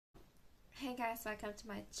Hey guys, welcome to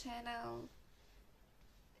my channel.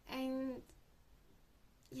 And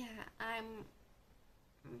yeah, I'm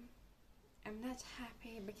not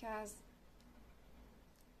happy because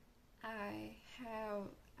I have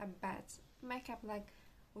a bad makeup, like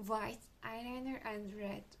white eyeliner and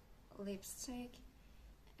red lipstick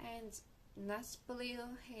and not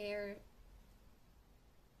blue hair,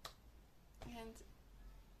 and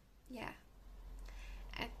yeah.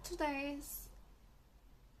 And today's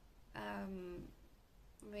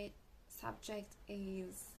with subject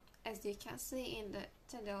is, as you can see in the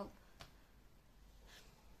title,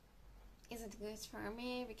 is it good for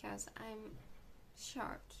me because I'm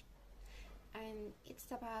short, and it's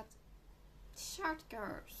about short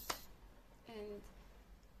girls. And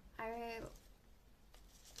I will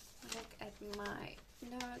look at my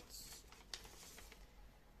notes,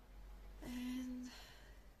 and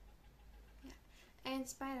yeah. And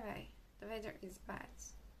by the way, the weather is bad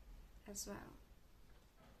as well.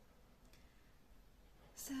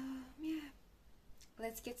 So yeah,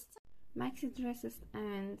 let's get started. Maxi dresses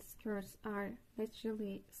and skirts are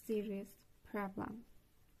literally serious problem.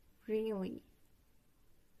 Really,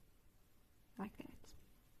 like that.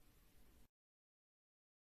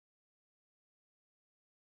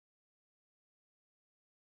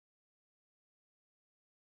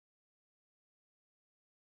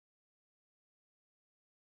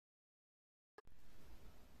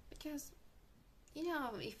 Because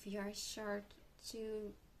if you are short,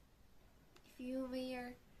 to if you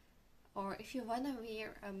wear, or if you wanna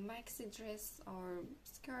wear a maxi dress or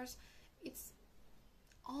skirts, it's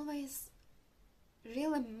always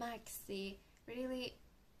really maxi, really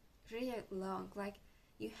long. Like,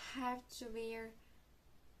 you have to wear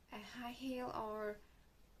a high heel, or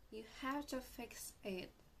you have to fix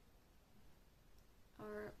it,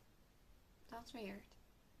 or that's weird.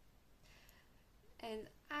 And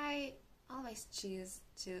I always choose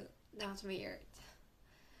to not wear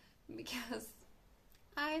it because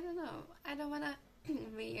I don't know, I don't wanna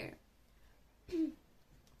wear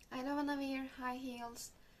I don't wanna wear high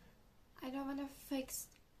heels. I don't wanna fix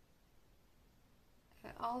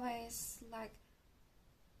always like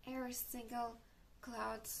every single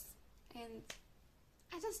clothes, and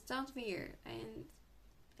I just don't wear. And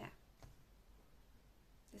yeah,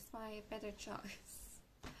 it's my better choice.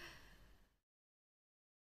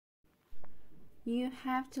 You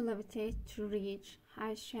have to levitate to reach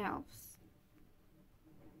high shelves.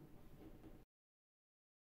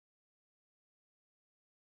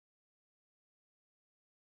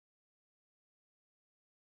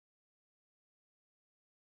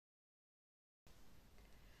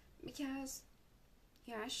 Because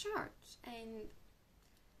you are short, and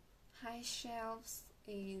high shelves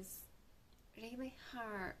is really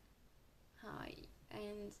high,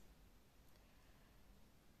 and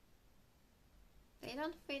they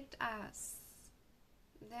don't fit us.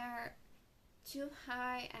 They're too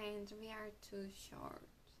high and we are too short.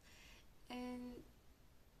 And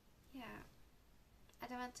yeah, I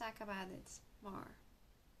don't want to talk about it more.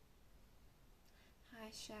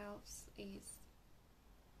 High shelves is,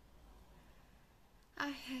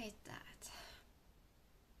 I hate that.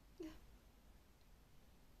 Yeah.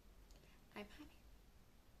 I'm happy.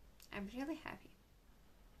 I'm really happy.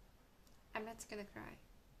 I'm not gonna cry.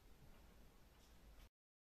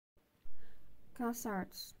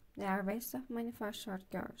 Concerts. They are a waste of money for short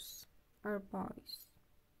girls or boys.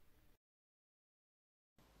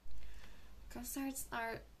 Concerts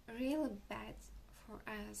are really bad for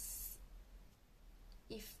us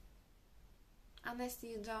if, unless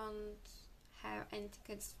you don't have any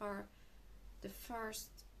tickets for the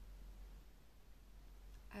first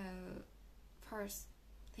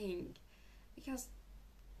thing, because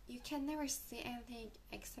you can never see anything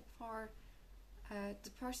except for the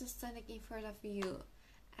person standing in front of you,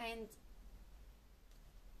 and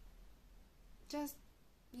just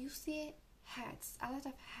you see heads, a lot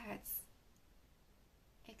of heads,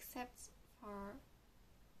 except for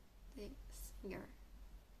the singer.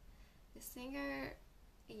 The singer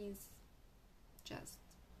is just,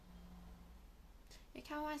 you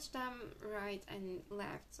can watch them right and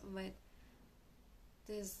left with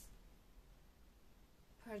this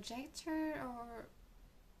projector or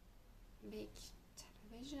big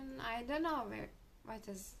television. I don't know what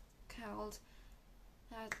is called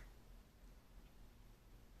that.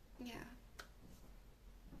 Yeah.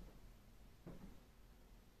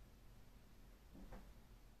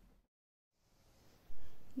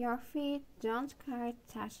 Your feet don't quite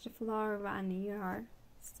touch the floor when you are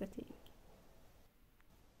sitting.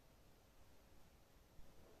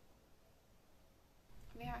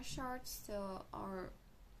 We are short, so our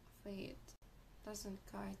feet doesn't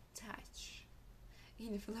quite touch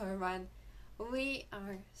in the floor when we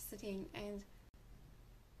are sitting. And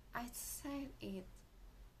I said it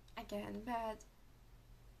again, but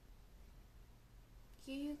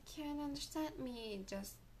you can understand me.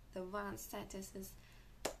 Just the one sentence is,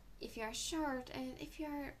 if you're short, and if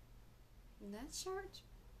you're not short,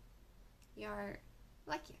 you're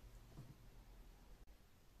lucky.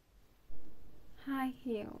 High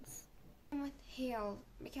heels. With heels,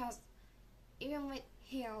 because even with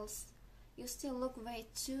heels, you still look way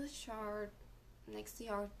too short next to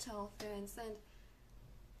your tall friends, and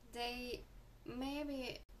they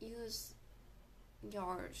maybe use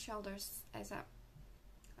your shoulders as a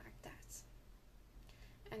like that,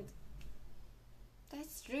 and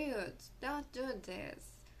that's rude. Don't do this.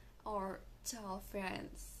 Or tall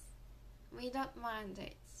friends, we don't mind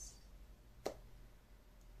it.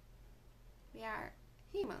 We are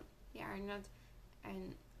human. We are not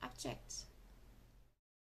an object.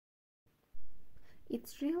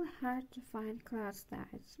 It's really hard to find clothes that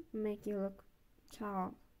make you look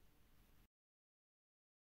tall.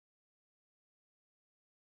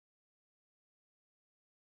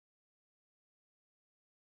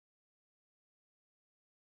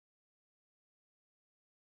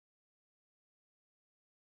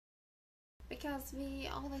 Because we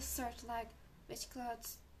always search like which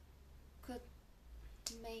clothes could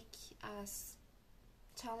make us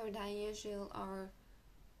taller than usual, or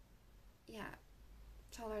yeah,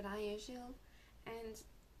 taller than usual. And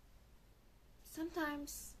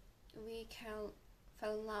sometimes we can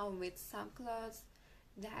fall in love with some clothes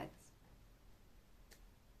that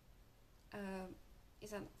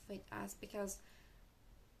isn't fit us because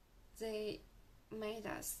they made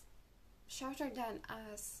us shorter than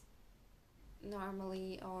us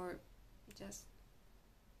normally, or just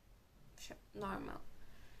normal,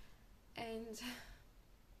 and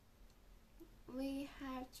we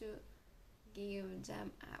have to give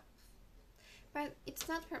them up. But it's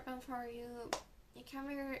not problem for you. You can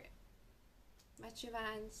wear what you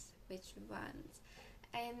want, which you want,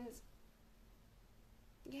 and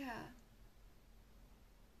yeah.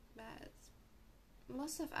 But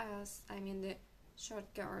most of us, I mean the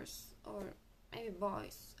short girls or maybe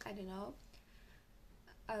boys, I don't know,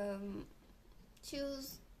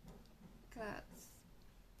 choose clothes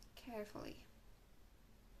carefully.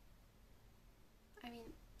 I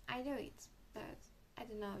mean, I do it, but I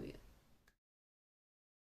don't know you.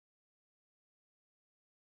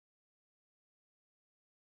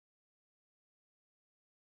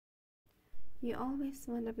 You always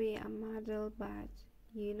want to be a model, but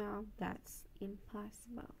you know that's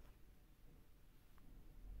impossible.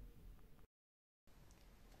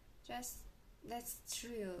 Just that's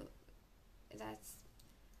true. That's,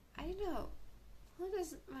 I don't know, who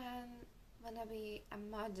doesn't wanna be a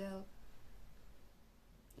model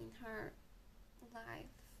in her life?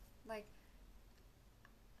 Like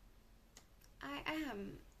I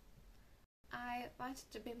am. I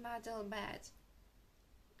wanted to be model, but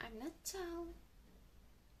I'm not tall.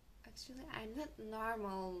 Actually, I'm not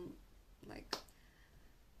normal. Like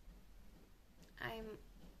I'm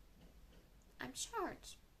I'm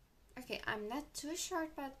short. Okay, I'm not too short,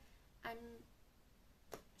 but I'm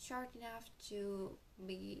short enough to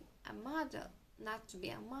be a model, not to be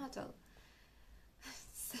a model.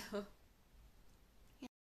 So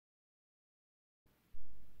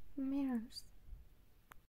Mirrors.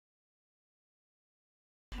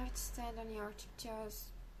 you have to stand on your tiptoes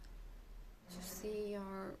to see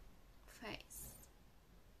your face.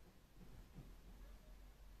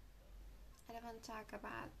 I don't want to talk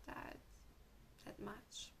about that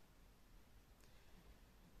much.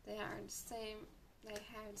 They are the same. They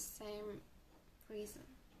have the same reason.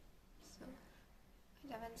 So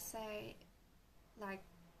I don't want to say like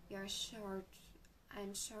you're short,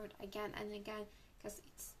 I'm short again and again, because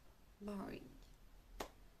it's boring.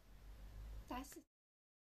 That's it.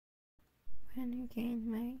 When you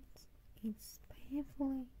gain weight, it's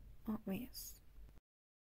painfully obvious.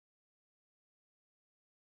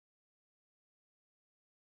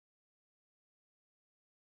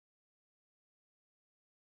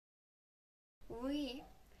 We,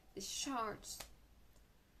 the shorts,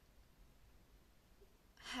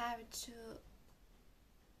 have to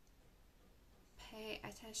pay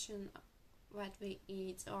attention what we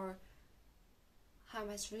eat or how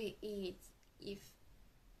much we eat if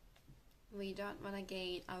we don't want to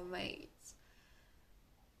gain a weight.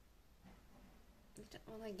 We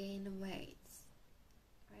don't want to gain weight.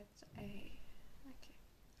 Right? Okay.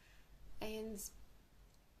 And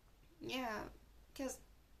yeah, because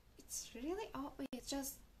it's really obvious.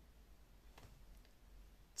 Just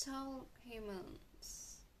tall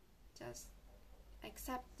humans. Just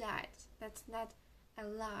accept that. That's not a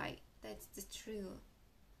lie. That's the truth.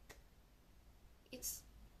 It's,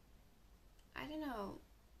 I don't know,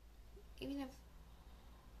 even if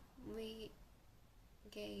we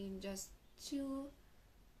gain just two,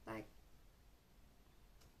 like,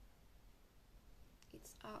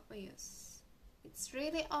 it's obvious. It's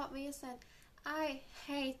really obvious, and I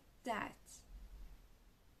hate that.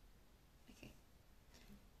 Okay,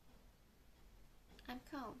 I'm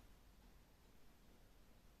calm.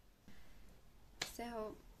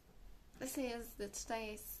 So this is the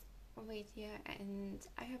today's video, and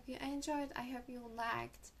I hope you enjoyed. I hope you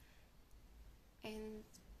liked, and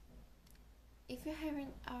if you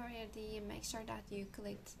haven't already, make sure that you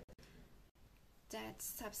clicked that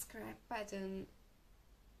subscribe button.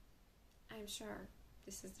 I'm sure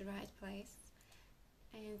this is the right place,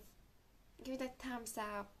 and give it a thumbs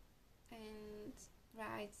up and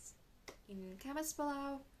write in comments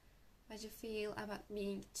below what you feel about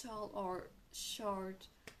being tall or short,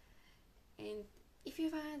 and if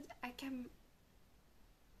you want, I can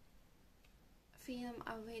film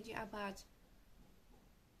a video about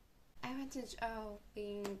advantage of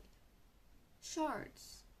being short.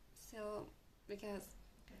 So because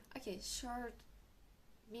okay,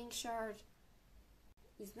 being short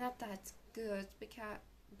is not that good, because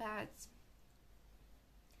but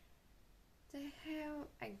they have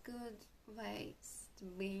a good ways to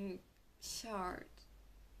being short.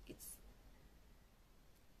 It's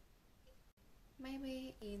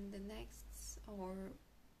maybe in the next, or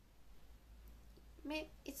maybe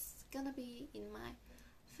it's gonna be in my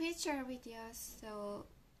future videos. So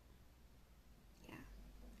yeah,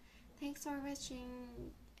 thanks for watching,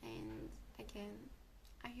 and again,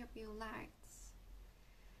 I hope you liked.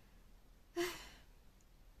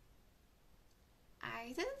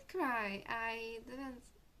 I didn't cry, I didn't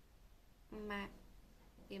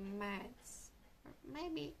be mad, or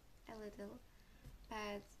maybe a little,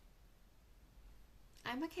 but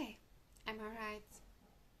I'm okay. I'm alright.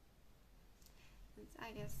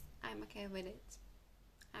 I guess I'm okay with it.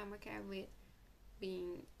 I'm okay with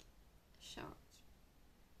being short.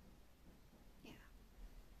 Yeah.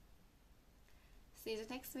 See you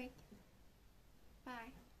next week.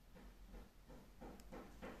 Bye.